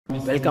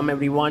Welcome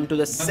everyone to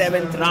the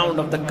 7th round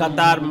of the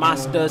Qatar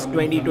Masters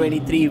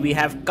 2023. We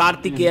have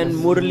Karthikeyan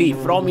Murali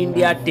from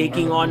India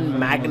taking on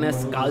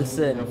Magnus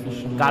Carlsen.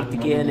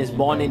 Karthikeyan is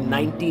born in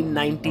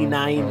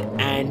 1999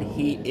 and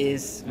he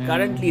is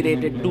currently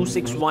rated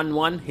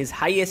 2611. His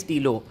highest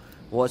elo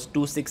was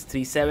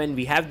 2637.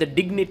 We have the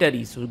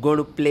dignitaries who are going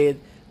to play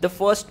the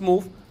first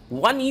move.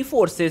 1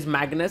 e4 says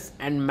Magnus,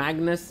 and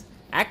Magnus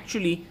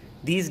actually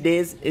these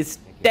days is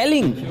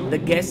telling the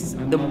guests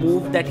the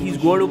move that he's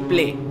going to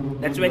play.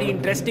 That's very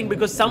interesting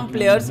because some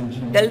players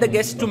tell the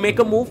guests to make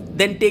a move,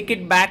 then take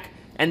it back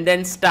and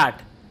then start.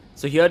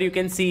 So here you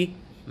can see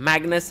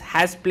Magnus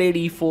has played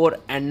e4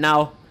 and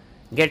now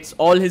gets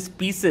all his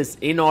pieces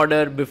in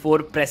order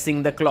before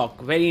pressing the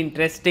clock. Very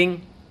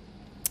interesting.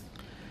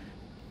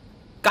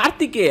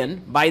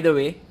 Karthikeyan, by the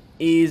way,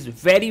 is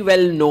very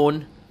well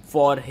known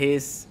for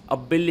his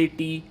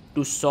ability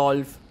to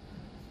solve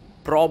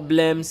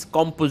problems,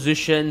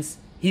 compositions.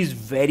 He's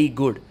very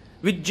good,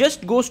 which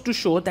just goes to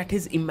show that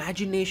his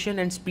imagination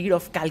and speed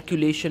of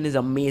calculation is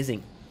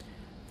amazing.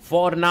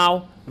 For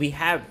now, we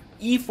have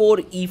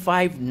e4,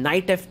 e5,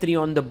 knight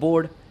f3 on the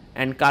board,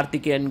 and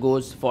Karthikeyan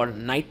goes for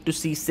knight to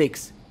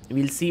c6.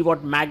 We'll see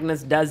what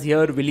Magnus does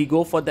here. Will he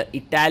go for the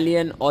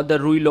Italian or the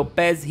Ruy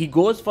Lopez? He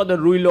goes for the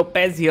Ruy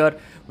Lopez here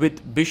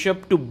with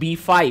bishop to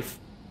b5.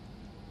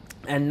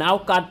 And now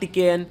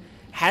Karthikeyan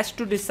has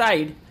to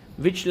decide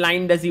which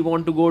line does he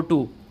want to go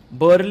to.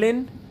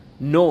 Berlin?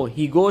 No,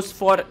 he goes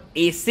for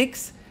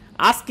a6,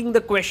 asking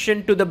the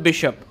question to the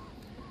bishop.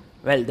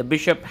 Well, the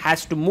bishop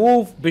has to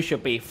move,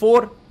 bishop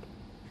a4.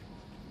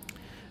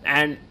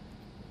 And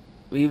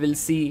we will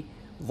see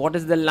what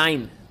is the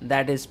line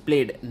that is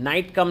played.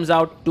 Knight comes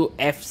out to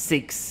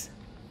f6.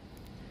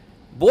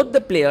 Both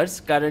the players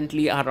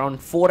currently are on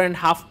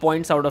 4.5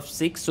 points out of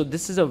 6. So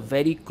this is a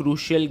very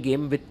crucial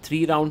game with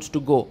 3 rounds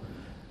to go.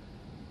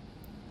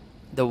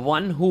 The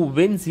one who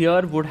wins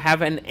here would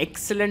have an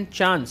excellent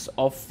chance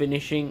of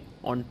finishing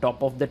on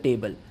top of the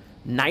table.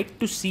 Knight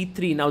to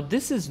c3. Now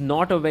this is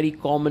not a very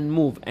common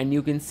move, and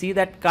you can see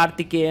that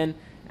Karthikeyan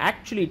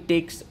actually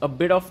takes a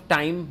bit of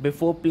time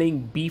before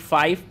playing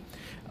b5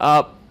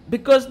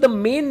 because the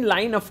main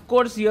line of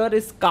course here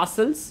is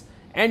castles,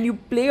 and you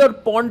play your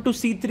pawn to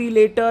c3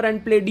 later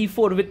and play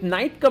d4. With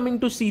knight coming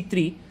to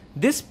c3,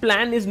 this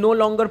plan is no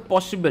longer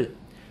possible,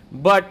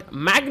 but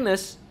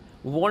Magnus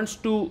wants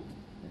to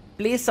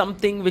play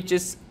something which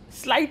is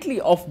slightly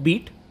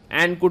offbeat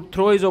and could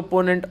throw his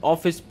opponent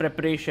off his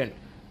preparation.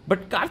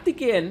 But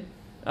Karthikeyan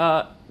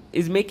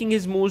is making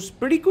his moves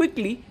pretty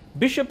quickly.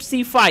 Bishop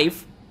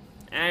c5,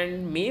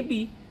 and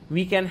maybe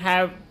we can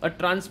have a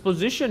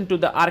transposition to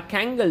the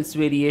Archangels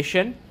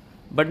variation,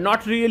 but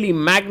not really.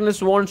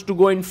 Magnus wants to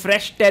go in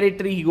fresh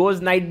territory. He goes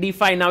knight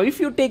d5. Now if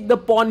you take the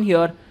pawn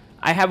here,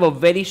 I have a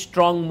very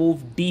strong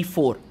move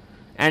d4,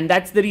 and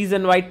that's the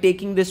reason why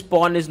taking this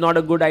pawn is not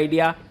a good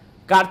idea.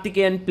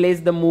 Karthikeyan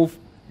plays the move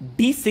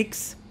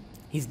d6.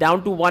 He's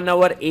down to 1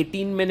 hour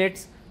 18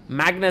 minutes.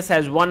 Magnus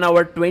has 1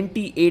 hour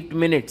 28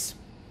 minutes.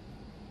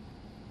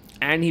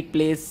 And he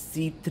plays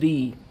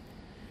c3.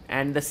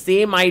 And the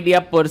same idea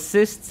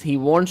persists. He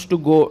wants to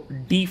go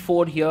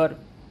d4 here.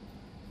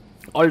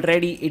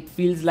 Already it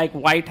feels like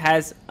white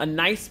has a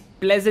nice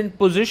pleasant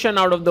position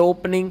out of the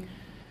opening.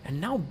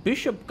 And now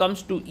bishop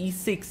comes to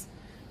e6.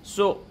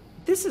 So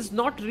this is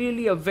not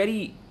really a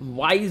very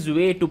wise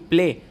way to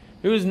play,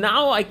 because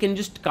now I can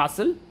just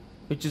castle,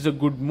 which is a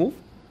good move,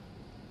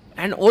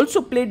 and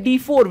also play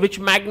d4, which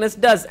Magnus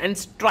does, and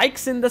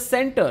strikes in the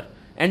center.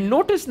 And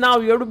notice now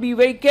you have to be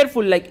very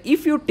careful. Like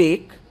if you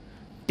take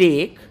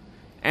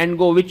and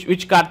go, which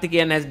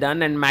Karthikeyan has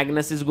done, and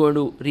Magnus is going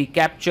to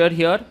recapture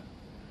here.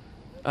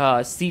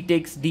 C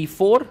takes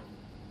d4.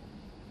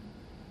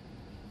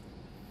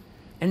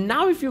 And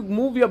now if you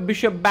move your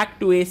bishop back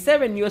to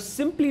a7, you are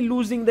simply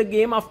losing the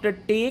game after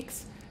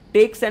takes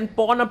and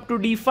pawn up to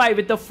d5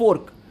 with a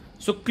fork.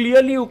 So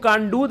clearly you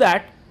can't do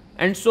that,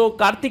 and so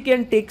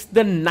Karthikeyan takes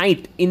the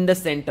knight in the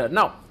center.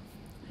 Now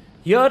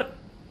here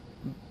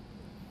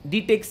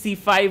d takes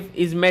c5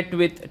 is met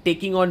with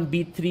taking on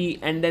b3,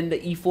 and then the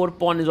e4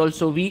 pawn is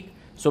also weak.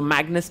 So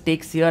Magnus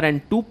takes here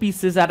and 2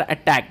 pieces are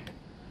attacked,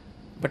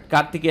 but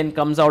Karthikeyan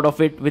comes out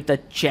of it with a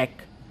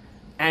check.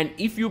 And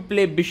if you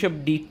play bishop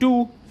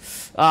d2,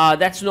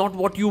 that's not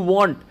what you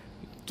want.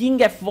 King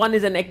f1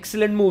 is an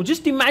excellent move.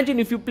 Just imagine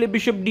if you play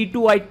bishop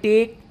d2, I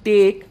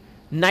take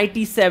knight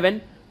e7.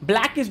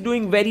 Black is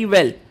doing very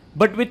well,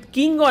 but with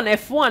king on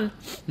f1,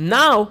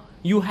 now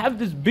you have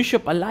this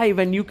bishop alive,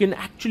 and you can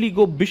actually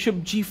go bishop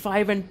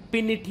g5 and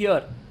pin it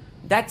here.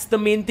 That's the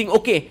main thing.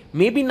 Okay,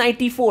 maybe knight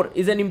e4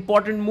 is an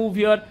important move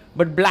here,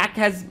 but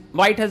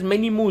white has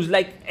many moves,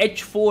 like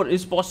h4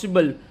 is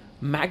possible.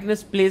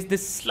 Magnus plays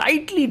this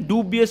slightly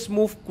dubious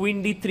move,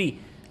 queen d3.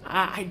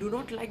 I do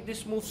not like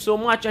this move so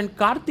much, and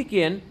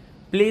Karthikeyan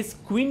plays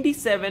queen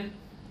d7.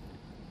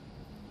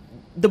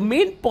 The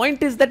main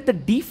point is that the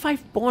d5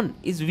 pawn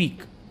is weak,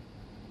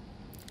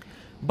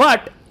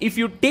 but if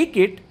you take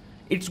it,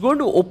 it's going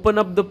to open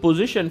up the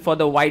position for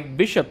the white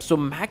bishop. So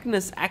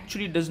Magnus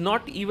actually does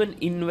not even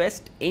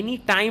invest any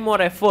time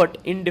or effort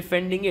in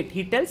defending it.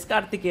 He tells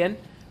Karthikeyan,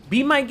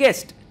 be my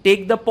guest,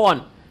 take the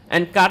pawn.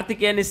 And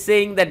Karthikeyan is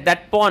saying that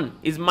that pawn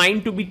is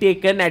mine to be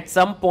taken at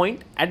some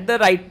point, at the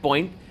right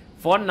point.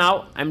 For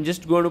now, I'm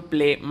just going to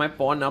play my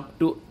pawn up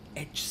to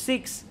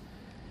h6.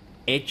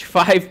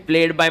 h5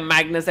 played by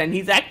Magnus, and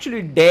he's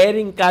actually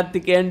daring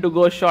Karthikeyan to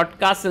go short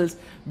castles,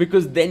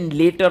 because then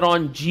later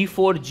on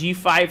g4,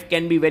 g5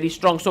 can be very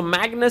strong. So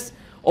Magnus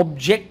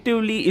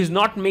objectively is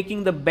not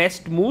making the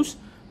best moves,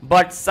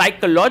 but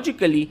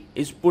psychologically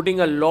is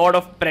putting a lot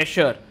of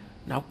pressure.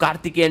 Now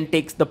Karthikeyan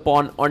takes the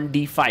pawn on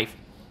d5.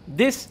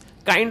 This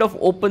kind of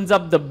opens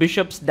up the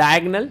bishop's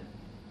diagonal,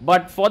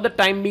 but for the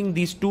time being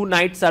these two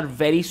knights are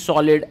very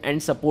solid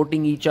and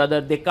supporting each other.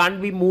 They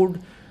can't be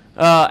moved,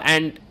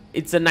 and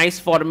it's a nice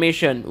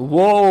formation.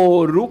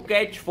 Whoa, rook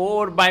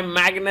h4 by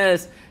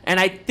Magnus, and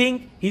I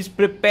think he's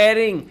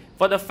preparing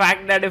for the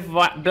fact that if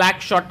black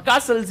short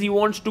castles, he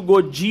wants to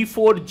go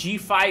g4,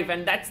 g5,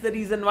 and that's the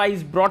reason why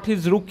he's brought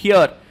his rook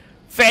here.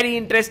 Very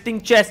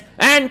interesting chess.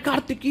 And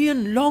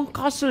Karthikeyan long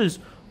castles.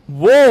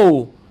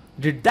 Whoa,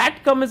 did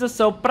that come as a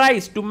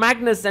surprise to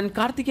Magnus? And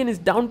Karthikeyan is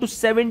down to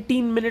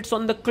 17 minutes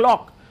on the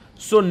clock.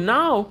 So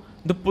now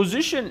the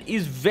position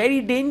is very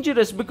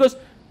dangerous, because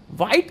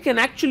white can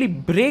actually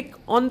break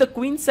on the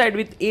queen side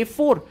with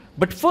a4.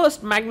 But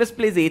first Magnus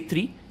plays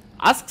a3,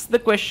 asks the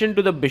question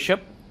to the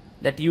bishop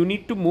that you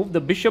need to move. The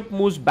bishop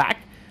moves back,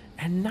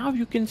 and now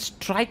you can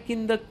strike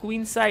in the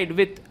queen side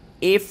with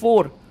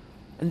a4.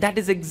 And that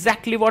is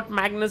exactly what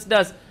Magnus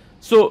does.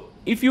 So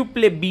if you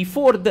play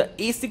b4, the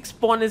a6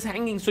 pawn is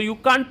hanging, so you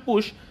can't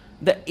push.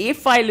 The a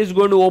file is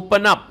going to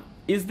open up.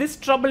 Is this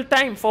trouble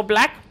time for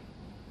black?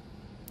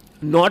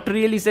 Not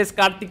really, says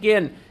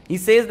Karthikeyan. He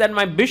says that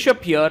my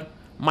bishop here,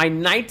 my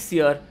knights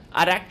here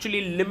are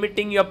actually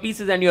limiting your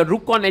pieces, and your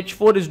rook on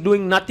h4 is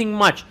doing nothing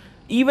much.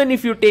 Even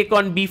if you take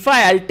on b5,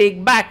 I'll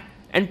take back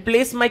and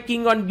place my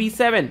king on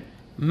b7.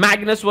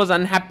 Magnus was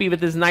unhappy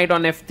with his knight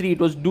on f3. It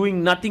was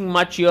doing nothing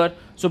much here.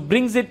 So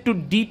brings it to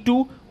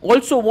d2.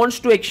 Also wants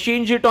to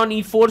exchange it on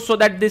e4 so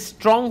that this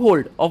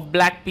stronghold of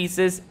black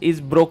pieces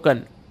is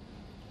broken.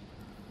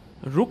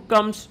 Rook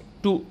comes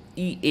to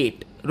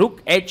e8.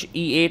 Rook h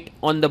e8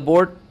 on the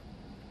board.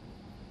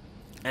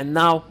 And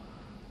now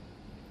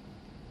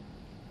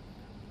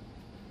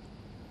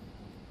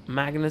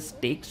Magnus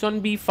takes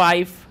on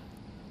b5.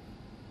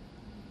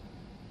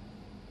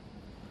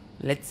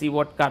 Let's see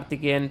what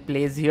Karthikeyan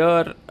plays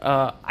here.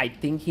 I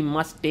think he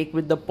must take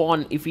with the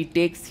pawn. If he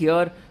takes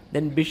here,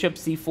 then bishop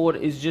c4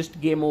 is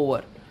just game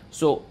over.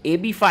 So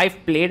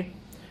ab5 played.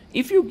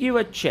 If you give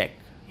a check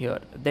here,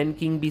 then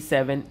king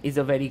b7 is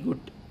a very good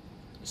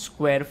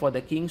square for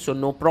the king. So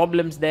no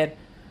problems there.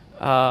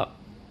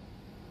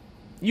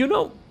 You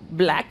know,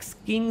 black's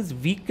king's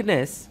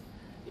weakness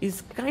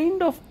is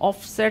kind of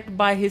offset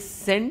by his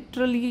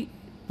centrally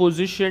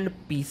positioned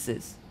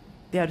pieces.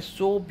 They are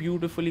so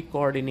beautifully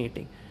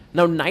coordinating.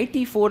 Now knight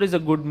e4 is a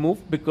good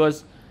move,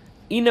 because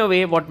in a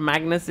way what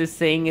Magnus is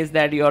saying is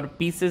that your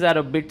pieces are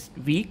a bit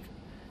weak.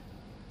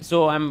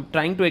 So I'm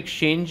trying to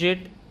exchange it.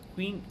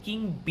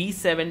 King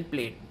b7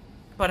 played.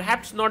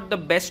 Perhaps not the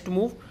best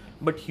move,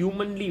 but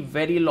humanly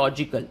very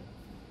logical.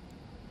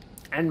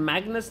 And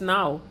Magnus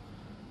now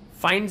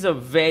finds a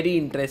very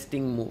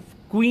interesting move.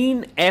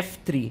 Queen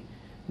f3.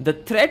 The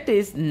threat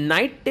is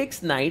knight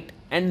takes knight,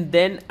 and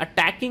then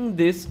attacking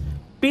this,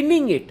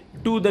 pinning it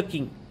to the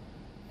king.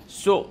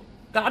 So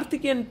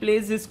Karthikeyan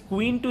plays his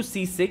queen to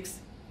c6.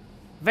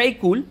 Very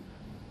cool.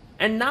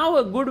 And now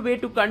a good way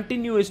to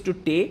continue is to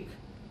take,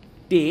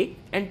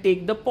 and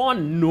take the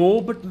pawn.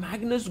 No, but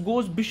Magnus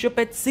goes bishop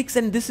h6,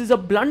 and this is a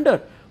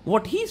blunder.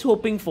 What he's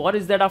hoping for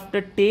is that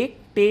after take,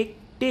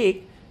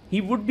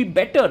 he would be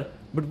better.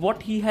 But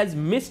what he has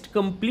missed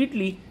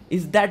completely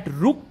is that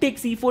rook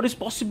takes e4 is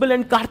possible,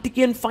 and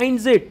Karthikeyan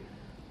finds it.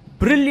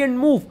 Brilliant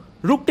move.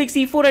 Rook takes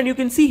e4, and you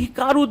can see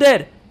Hikaru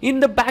there in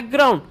the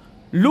background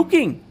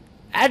looking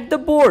at the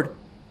board.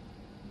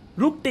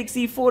 Rook takes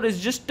e4 is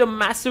just a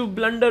massive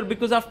blunder,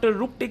 because after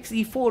rook takes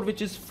e4,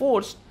 which is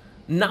forced,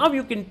 now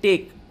you can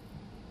take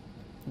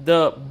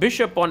the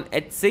bishop on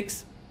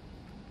h6,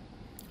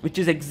 which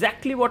is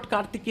exactly what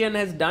Karthikeyan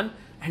has done,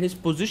 and his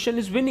position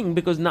is winning,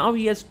 because now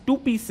he has two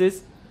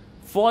pieces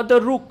for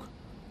the rook,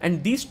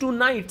 and these two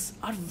knights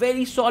are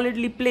very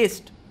solidly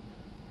placed.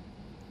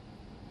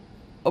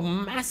 A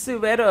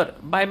massive error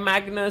by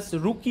Magnus.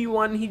 Rook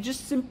e1, he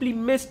just simply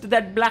missed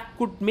that black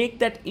could make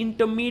that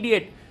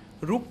intermediate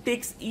rook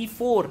takes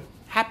e4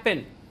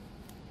 happen.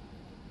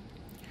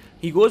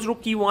 He goes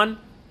rook e1,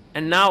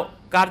 and now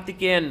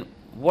Karthikeyan,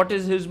 what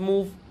is his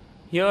move?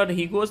 Here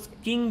he goes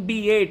king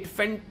b8.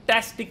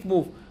 Fantastic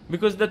move,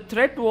 because the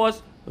threat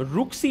was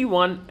rook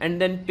c1 and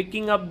then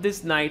picking up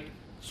this knight.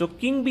 So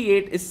king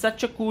b8 is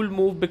such a cool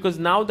move, because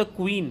now the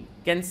queen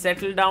can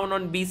settle down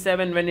on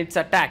b7 when it's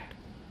attacked.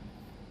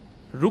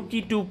 Rook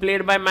e2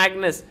 played by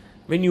Magnus.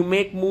 When you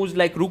make moves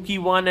like rook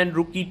e1 and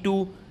rook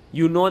e2,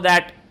 you know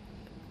that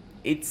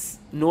it's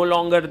no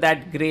longer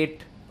that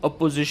great a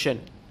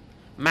position.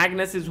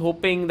 Magnus is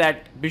hoping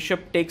that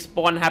bishop takes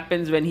pawn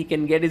happens when he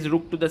can get his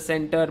rook to the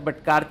center,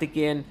 but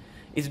Karthikeyan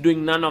is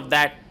doing none of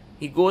that.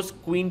 He goes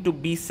queen to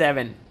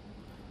b7.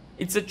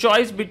 It's a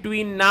choice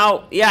between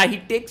now, yeah, he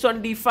takes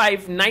on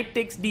d5, knight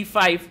takes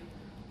d5.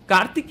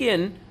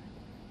 Karthikeyan,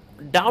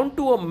 down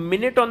to a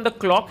minute on the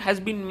clock, has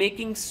been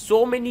making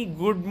so many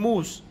good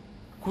moves.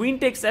 Queen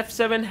takes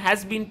f7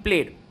 has been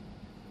played.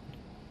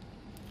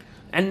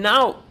 And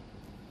now,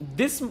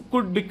 this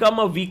could become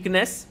a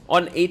weakness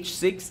on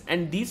h6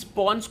 and these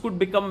pawns could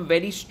become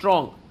very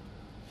strong.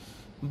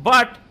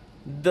 But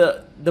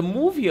the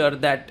move here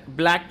that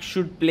black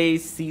should play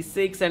is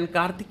c6 and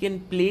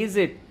Karthikeyan plays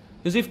it.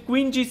 Because if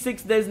queen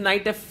g6, there is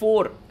knight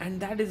f4 and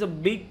that is a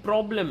big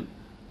problem.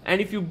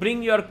 And if you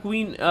bring your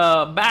queen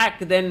back,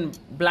 then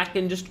black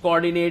can just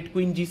coordinate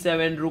queen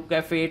g7, rook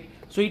f8.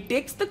 So he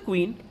takes the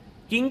queen,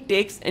 king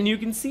takes, and you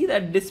can see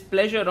that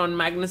displeasure on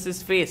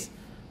Magnus's face.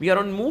 We are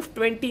on move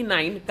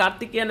 29.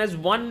 Karthikeyan has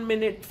 1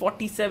 minute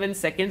 47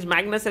 seconds.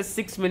 Magnus has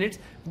 6 minutes.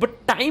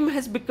 But time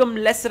has become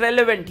less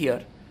relevant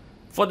here.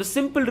 For the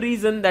simple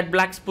reason that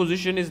black's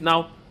position is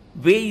now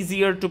way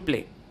easier to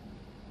play.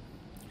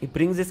 He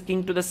brings his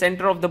king to the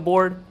center of the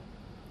board.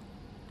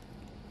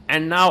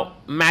 And now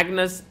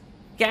Magnus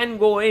can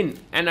go in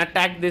and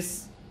attack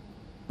this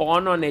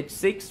pawn on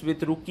h6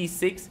 with rook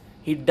e6.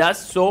 He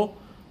does so.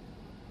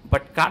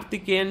 But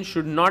Karthikeyan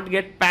should not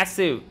get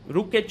passive.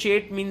 Rook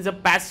h8 means a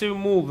passive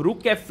move.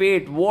 Rook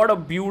f8, what a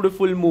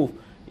beautiful move.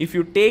 If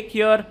you take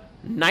here,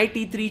 knight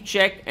e3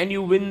 check and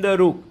you win the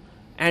rook.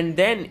 And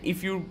then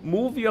if you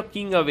move your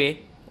king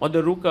away or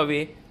the rook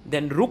away,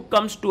 then rook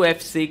comes to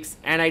f6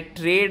 and I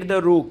trade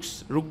the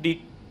rooks. Rook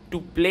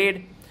d2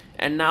 played,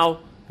 and now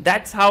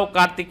that's how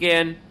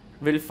Karthikeyan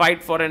will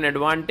fight for an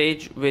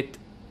advantage with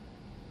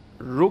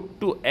rook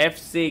to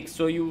f6.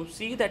 So you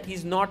see that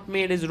he's not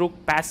made his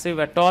rook passive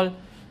at all.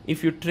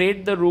 If you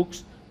trade the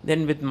rooks,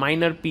 then with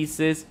minor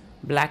pieces,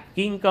 black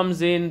king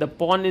comes in, the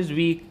pawn is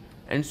weak,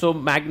 and so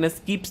Magnus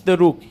keeps the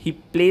rook. He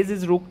plays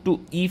his rook to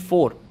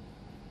e4.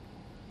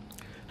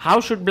 How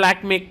should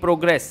black make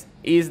progress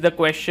is the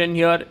question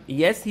here.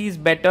 Yes, he is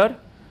better,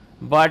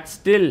 but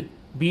still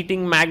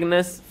beating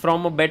Magnus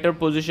from a better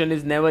position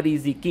is never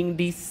easy. King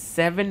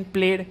d7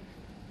 played.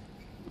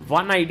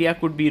 One idea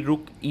could be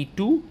rook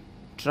e2,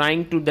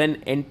 trying to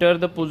then enter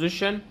the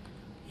position.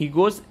 He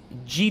goes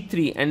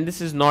g3 and this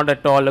is not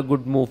at all a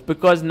good move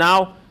because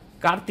now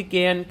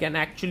Karthikeyan can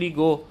actually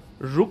go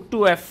rook to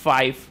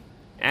f5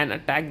 and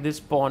attack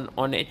this pawn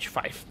on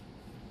h5.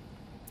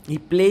 He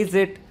plays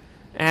it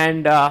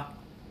and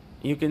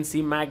you can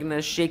see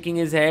Magnus shaking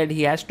his head.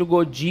 He has to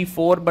go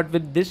g4, but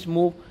with this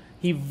move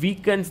he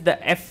weakens the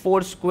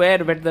f4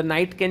 square where the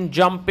knight can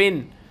jump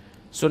in.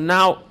 So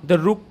now the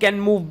rook can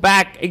move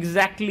back.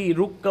 Exactly,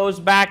 rook goes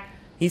back.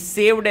 He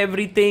saved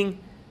everything.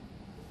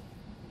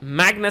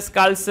 Magnus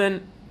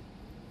Carlsen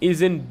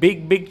is in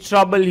big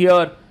trouble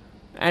here,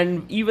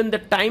 and even the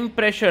time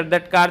pressure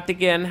that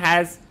Karthikeyan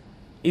has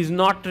is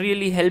not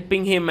really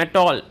helping him at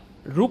all.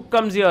 Rook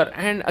comes here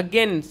and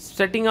again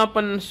setting up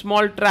a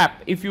small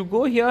trap. If you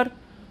go here,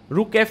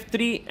 rook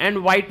f3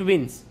 and white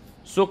wins.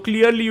 So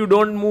clearly you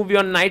don't move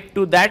your knight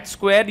to that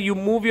square, you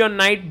move your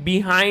knight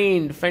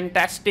behind.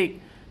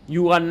 Fantastic.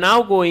 You are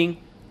now going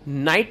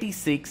knight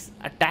e6,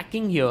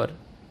 attacking here,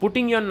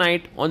 putting your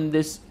knight on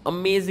this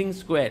amazing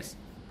squares.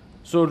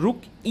 So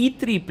rook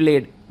e3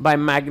 played by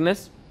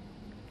Magnus.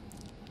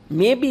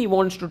 Maybe he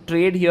wants to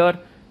trade here,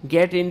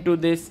 get into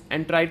this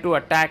and try to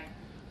attack.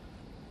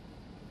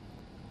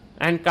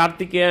 And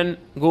Karthikeyan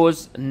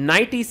goes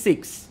knight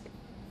e6.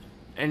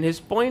 And his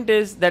point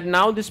is that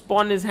now this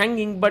pawn is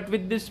hanging, but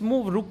with this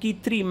move rook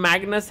e3,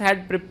 Magnus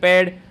had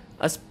prepared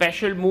a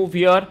special move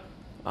here.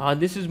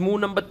 This is move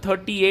number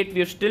 38.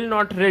 We have still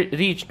not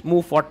reached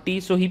move 40.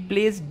 So he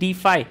plays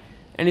d5.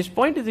 And his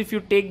point is, if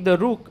you take the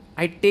rook,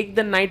 I take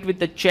the knight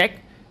with a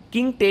check,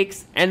 king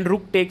takes and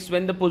rook takes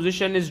when the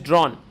position is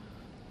drawn.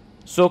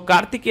 So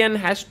Karthikeyan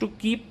has to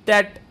keep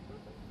that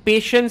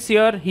patience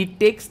here. He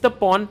takes the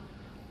pawn,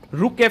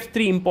 rook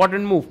f3,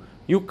 important move.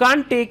 You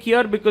can't take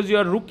here because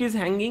your rook is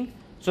hanging.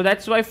 So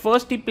that's why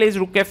first he plays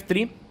rook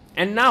f3.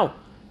 And now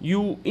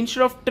you,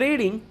 instead of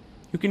trading,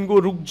 you can go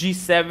rook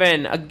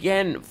g7.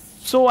 Again,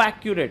 so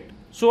accurate,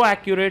 so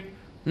accurate.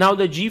 Now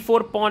the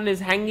g4 pawn is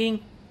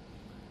hanging.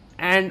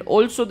 And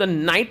also the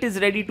knight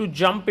is ready to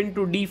jump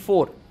into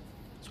d4.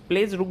 So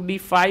plays rook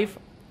d5,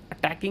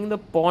 attacking the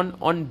pawn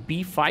on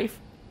b5.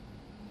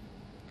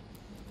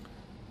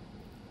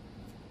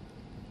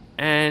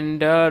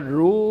 And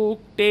rook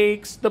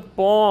takes the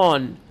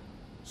pawn.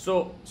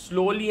 So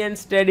slowly and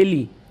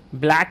steadily,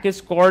 black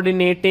is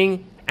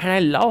coordinating. And I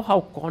love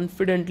how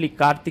confidently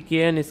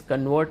Karthikeyan is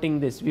converting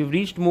this. We've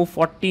reached move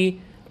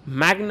 40.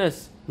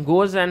 Magnus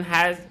goes and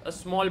has a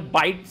small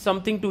bite,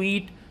 something to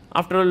eat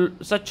after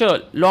such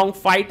a long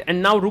fight.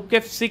 And now rook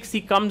f6,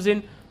 he comes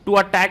in to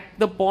attack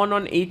the pawn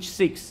on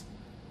h6.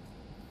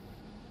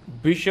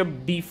 Bishop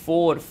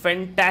d4,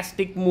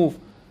 fantastic move.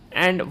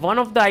 And one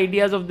of the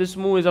ideas of this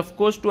move is of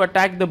course to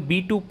attack the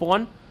b2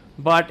 pawn.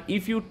 But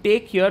if you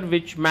take here,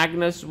 which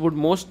Magnus would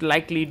most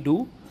likely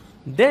do,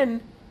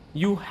 Then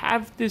you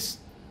have this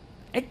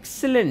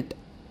excellent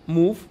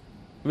move,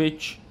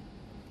 which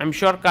I'm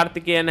sure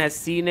Karthikeyan has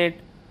seen it.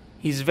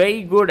 He's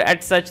very good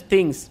at such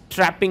things,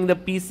 trapping the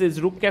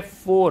pieces. Rook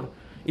f4.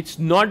 It's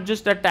not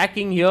just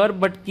attacking here,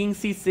 but king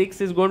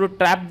c6 is going to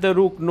trap the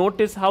rook.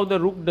 Notice how the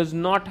rook does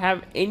not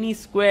have any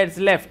squares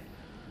left.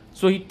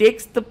 So he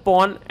takes the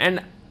pawn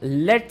and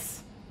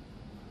lets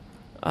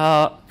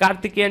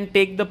Karthikeyan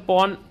take the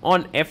pawn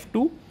on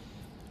f2.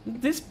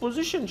 This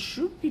position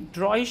should be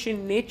drawish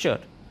in nature,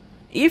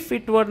 if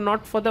it were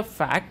not for the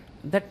fact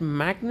that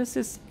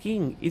Magnus's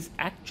king is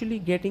actually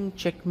getting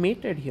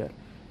checkmated here.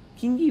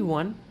 King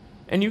e1,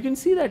 and you can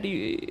see that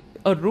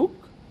a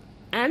rook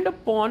and a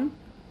pawn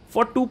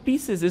for 2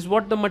 pieces is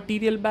what the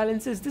material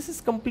balance is. This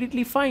is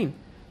completely fine.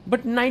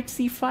 But knight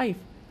c5,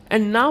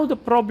 and now the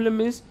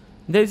problem is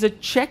there is a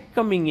check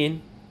coming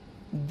in.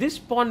 This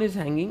pawn is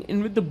hanging,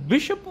 and with the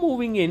bishop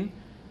moving in,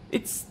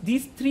 it's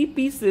these 3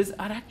 pieces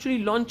are actually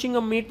launching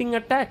a mating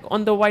attack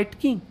on the white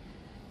king.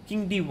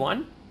 King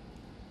d1,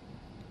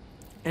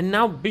 and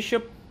now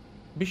bishop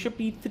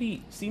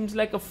e3 seems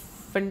like a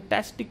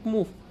fantastic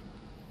move.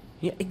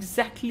 Yeah,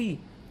 exactly.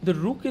 The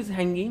rook is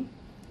hanging,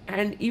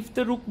 and if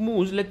the rook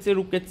moves, let's say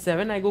rook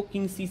h7, I go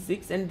king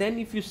c6, and then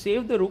if you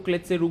save the rook,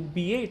 let's say rook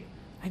b8,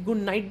 I go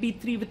knight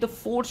d3 with a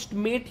forced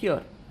mate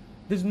here.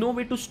 There's no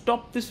way to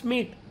stop this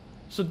mate.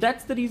 So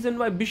that's the reason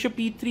why bishop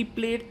e3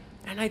 played,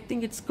 and I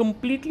think it's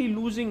completely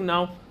losing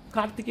now.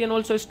 Karthikeyan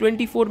also has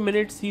 24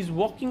 minutes. He's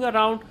walking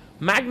around.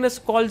 Magnus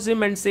calls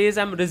him and says,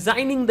 I'm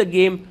resigning the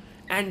game.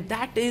 And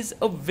that is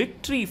a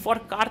victory for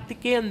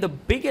Karthikeyan, the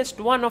biggest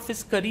one of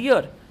his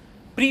career.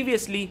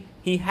 Previously,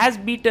 he has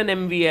beaten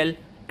MVL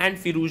and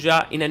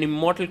Firouzja in an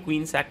immortal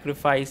queen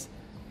sacrifice.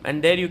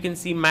 And there you can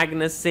see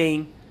Magnus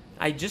saying,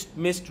 I just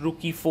missed rook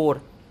e4.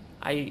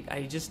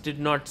 I just did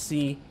not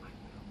see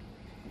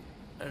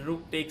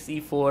rook takes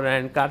e4,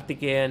 and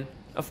Karthikeyan,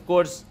 of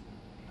course,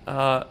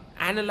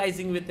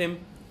 analyzing with him.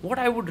 What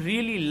I would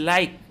really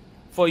like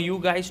for you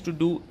guys to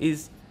do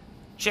is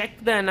check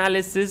the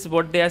analysis,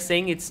 what they are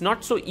saying. It's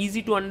not so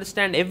easy to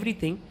understand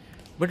everything,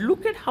 but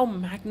look at how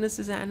Magnus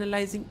is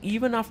analyzing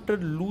even after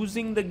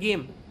losing the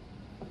game.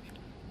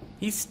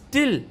 He's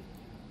still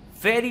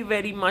very,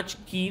 very much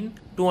keen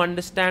to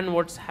understand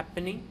what's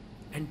happening,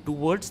 and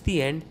towards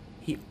the end,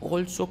 he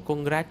also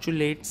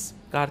congratulates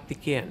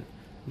Karthikeyan.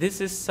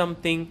 This is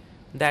something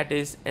that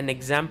is an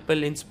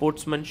example in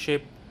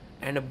sportsmanship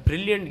and a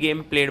brilliant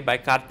game played by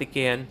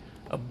Karthikeyan.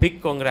 A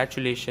big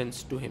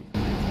congratulations to him.